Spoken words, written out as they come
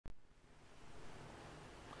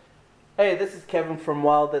Hey, this is Kevin from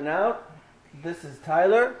Wild and Out. This is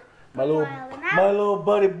Tyler, my little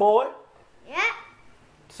buddy boy. Yeah.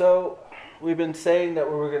 So we've been saying that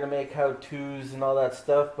we were gonna make how-tos and all that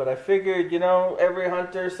stuff, but I figured, you know, every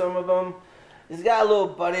hunter, some of them, he's got a little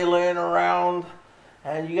buddy laying around,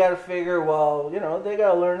 and you gotta figure, well, you know, they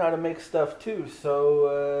gotta learn how to make stuff too.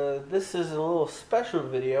 So this is a little special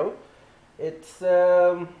video. It's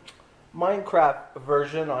Minecraft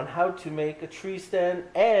version on how to make a tree stand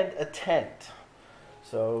and a tent.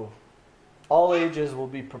 So all ages will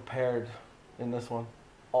be prepared in this one.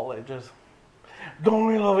 All ages. Don't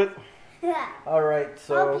we love it? Yeah. Alright,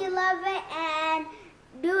 so hope you love it and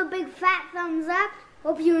do a big fat thumbs up.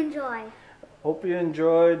 Hope you enjoy. Hope you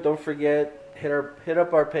enjoyed. Don't forget, hit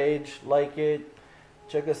up our page, like it,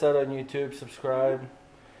 check us out on YouTube, subscribe.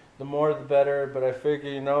 The more the better, but I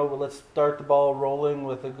figure, you know, let's start the ball rolling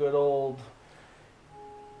with a good old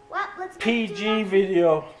let's PG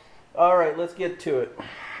video. Alright, let's get to it.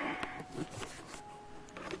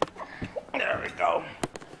 There we go.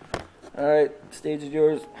 Alright, stage is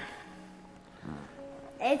yours.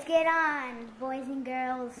 Let's get on, boys and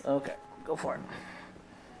girls. Okay, go for it.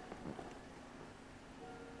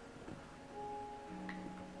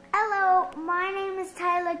 Hello, my name is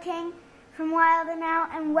Tyler King from Wild and Out,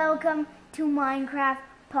 and welcome to Minecraft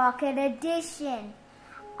Pocket Edition.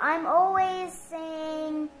 I'm always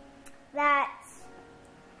saying that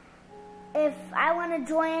if I want to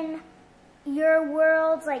join your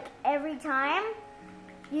worlds like every time,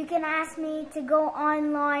 you can ask me to go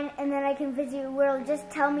online and then I can visit your world. Just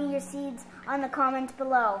tell me your seeds on the comments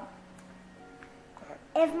below.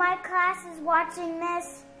 If my class is watching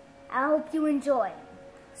this, I hope you enjoy.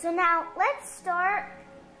 So now let's start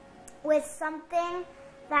with something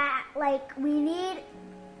that we need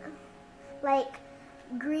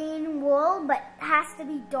green wool, but has to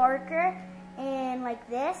be darker and like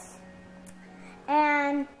this.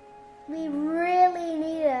 And we really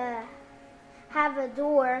need to have a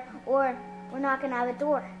door, or we're not gonna have a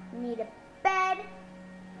door. We need a bed,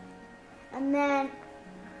 and then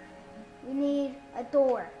we need a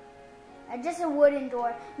door, just a wooden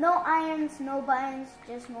door. No irons, no buttons,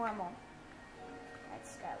 just normal. Let's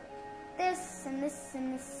start with this and this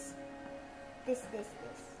and this, this.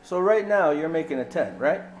 So right now you're making a tent,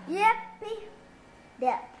 right? Yep.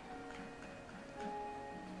 Yep.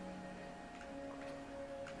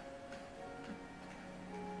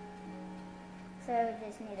 So we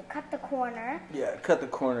just need to cut the corner. Yeah, cut the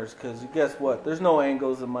corners, because guess what? There's no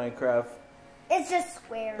angles in Minecraft. It's just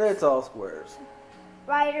squares. It's all squares.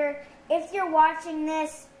 Ryder, if you're watching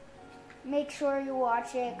this, make sure you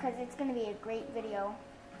watch it, because it's going to be a great video.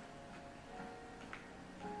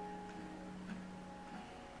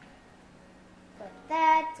 Like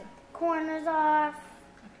that, take the corners off.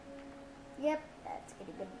 Yep, that's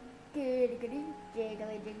goody,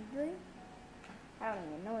 jiggly. I don't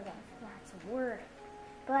even know that's a word,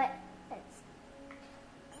 but that's,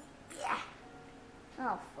 yeah.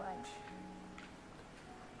 Oh, fudge.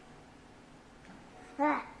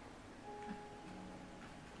 Ah.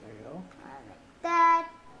 There you go. Like that.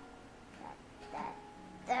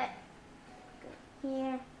 Go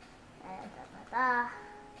here.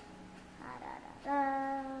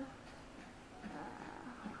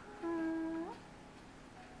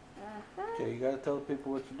 Okay, you gotta tell the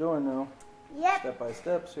people what you're doing now. Yep. Step by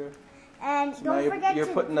steps here. And so don't forget you're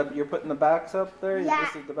putting the backs up there. Yeah.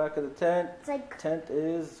 This is the back of the tent. It's like, tent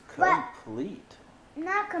is complete.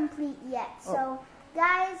 Not complete yet. Oh. So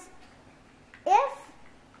guys,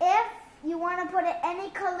 if you want to put it any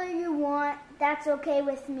color you want, that's okay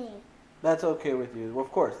with me. That's okay with you. Well,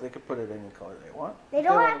 of course, they could put it any color they want. They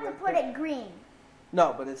don't have to put it green.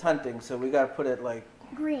 No, but it's hunting, so we gotta put it like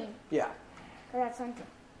green. Yeah. Because that's hunting.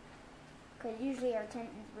 Because usually our tent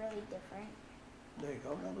is really different. There you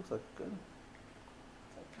go. That looks like good.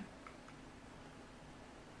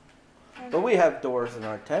 But we have doors in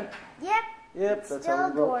our tent. Yep. Yep. It's that's still how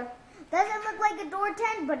we a door. Doesn't look like a door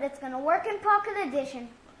tent, but it's gonna work in Pocket Edition.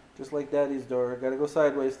 Just like Daddy's door. Gotta go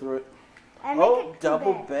sideways through it. And oh,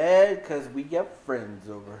 double bed, because we get friends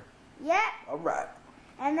over. Yep. All right.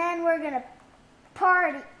 And then we're gonna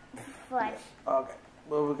party. Fudge. Okay.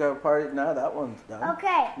 Well, we got a party. Now that one's done.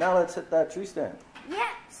 Okay. Now let's hit that tree stand.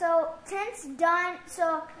 Yeah, so tent's done.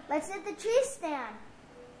 So let's hit the tree stand.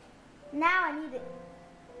 Now I need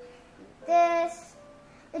this.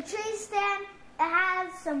 The tree stand, it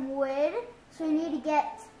has some wood. So you need to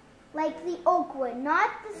get like the oak wood,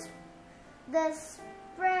 not the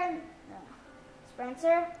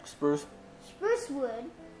Spencer. Spruce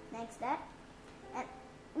wood. Next step. And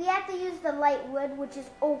we have to use the light wood, which is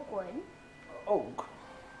oak wood. Oak.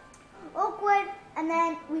 Oak wood, and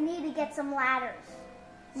then we need to get some ladders.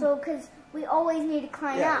 So, because we always need to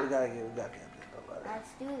climb up. We gotta get the ladder. Let's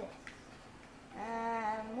do this.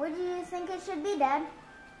 What do you think it should be, Dad?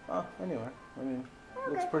 Oh, anyway. I mean, it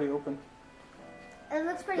looks Okay. pretty open. It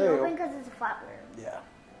looks pretty There you open go. because it's a flat room. Yeah.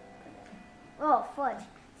 Oh, fudge.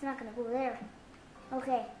 It's not going to go there.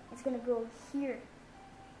 Okay, it's going to go here.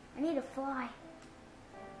 I need to fly.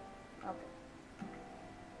 Okay.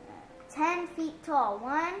 10 feet tall.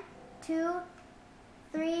 1, 2,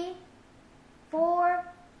 3, 4,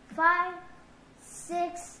 5,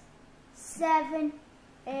 6, 7,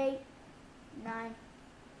 8, 9,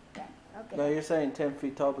 10. Okay. Now you're saying 10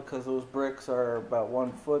 feet tall because those bricks are about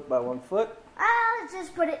 1 foot by 1 foot? Let's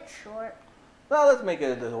just put it short. Well, let's make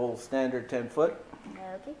it the whole standard 10 foot.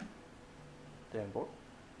 Okay. 10 foot.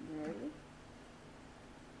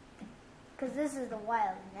 Because this is the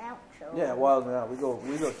wild and out show. Yeah, wild and out. We go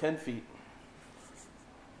 10 feet.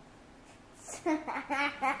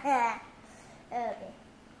 Okay.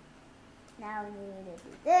 Now we need to do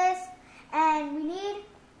this. And we need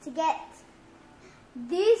to get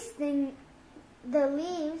these things, the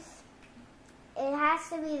leaves. It has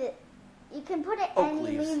to be the, you can put it Oak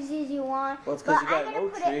any leaves. leaves you want. Well, it's but 'cause you got I'm an going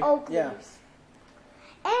oak to put tree. it oak Yeah. leaves.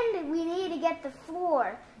 And we need to get the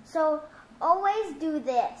floor. So always do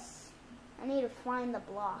this. I need to find the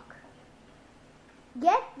block.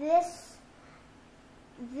 Get this,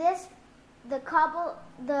 the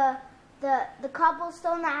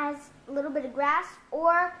cobblestone that has a little bit of grass,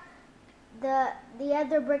 or the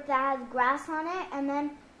other brick that has grass on it, and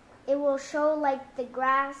then it will show like the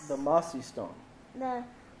grass. The mossy stone. The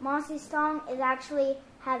mossy stone is actually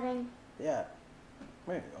having Yeah.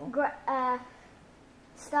 There you go.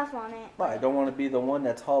 stuff on it. Well, I don't want to be the one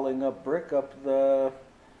that's hauling up brick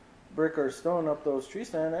or stone up those tree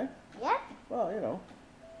stand, eh? Yeah. Well, you know.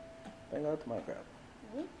 Thank God to Minecraft.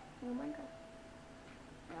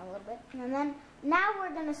 A little bit. And then now we're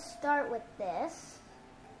gonna start with this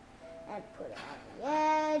and put it on the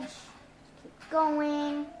edge. Just keep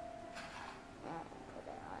going. And put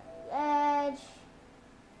it on the edge.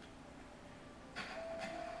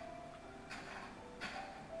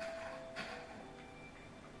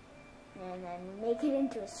 And then make it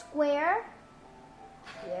into a square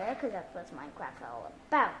here, because that's what Minecraft all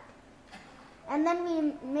about. And then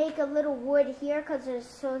we make a little wood here, because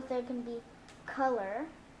so there can be color.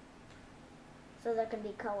 So there can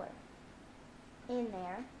be color in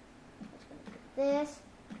there. Just gonna put this.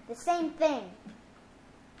 The same thing.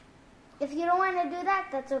 If you don't want to do that,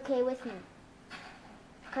 that's okay with me.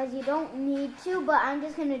 Because you don't need to, but I'm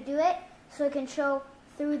just going to do it so it can show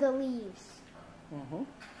through the leaves. Mm-hmm.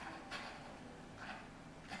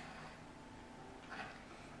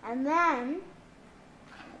 And then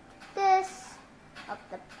this up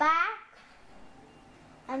the back,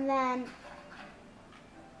 and then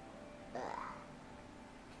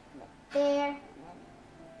there,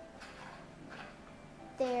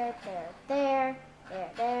 there,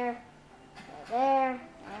 there,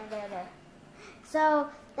 and there. So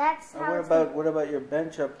that's how. What about your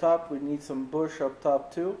bench up top? We need some bush up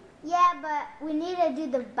top too. Yeah, but we need to do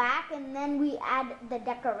the back, and then we add the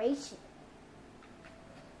decoration.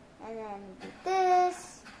 And then do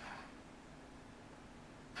this.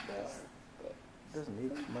 This. Doesn't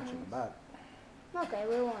need much in the back. Okay,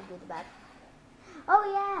 we won't do the back. Oh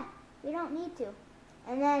yeah, we don't need to.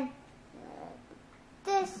 And then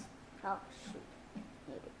this. Oh shoot,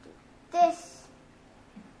 need to do this.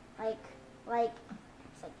 Like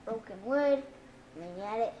it's like broken wood. And then you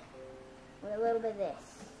add it with a little bit of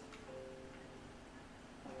this.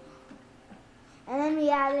 And then we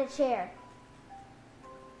add a chair.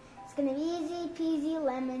 It's gonna be easy peasy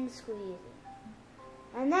lemon squeezy.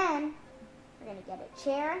 And then we're gonna get a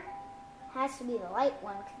chair. Has to be the light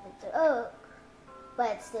one because it's oak,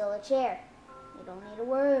 but it's still a chair. You don't need to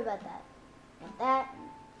worry about that. And that, and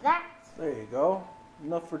that. There you go.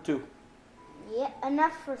 Enough for 2. Yeah,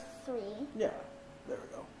 enough for 3. Yeah, there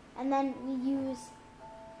we go. And then we use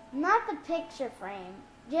not the picture frame,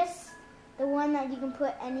 just the one that you can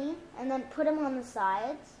put any, and then put them on the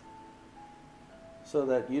sides. So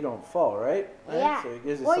that you don't fall, right? Yeah. So it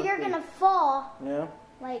gives you Or something. you're gonna fall. Yeah.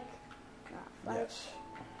 Like, Yeah.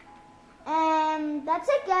 and that's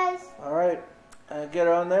it, guys. All right. Get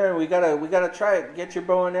on there. We gotta try it. Get your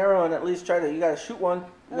bow and arrow and at least try to. You gotta shoot one.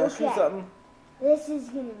 You gotta shoot Okay. something This is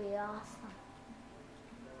gonna be awesome.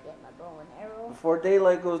 Get my bow and arrow. before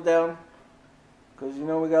daylight goes down. Cause you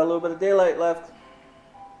know we got a little bit of daylight left.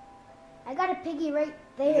 I got a piggy right You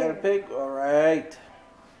there. got a pig. All right.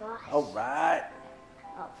 Fudge. All right.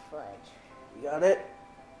 Oh, fudge. You got it.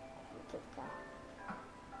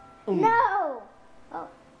 No! Oh,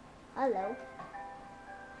 hello.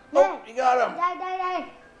 Oh, you got him. Die.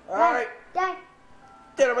 All right. Die.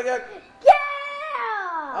 Get him again.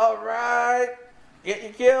 Yeah! All right. Get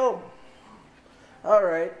your kill. All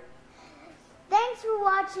right. Thanks for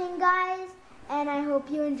watching, guys, and I hope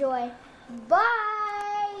you enjoy.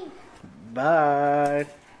 Bye! Bye.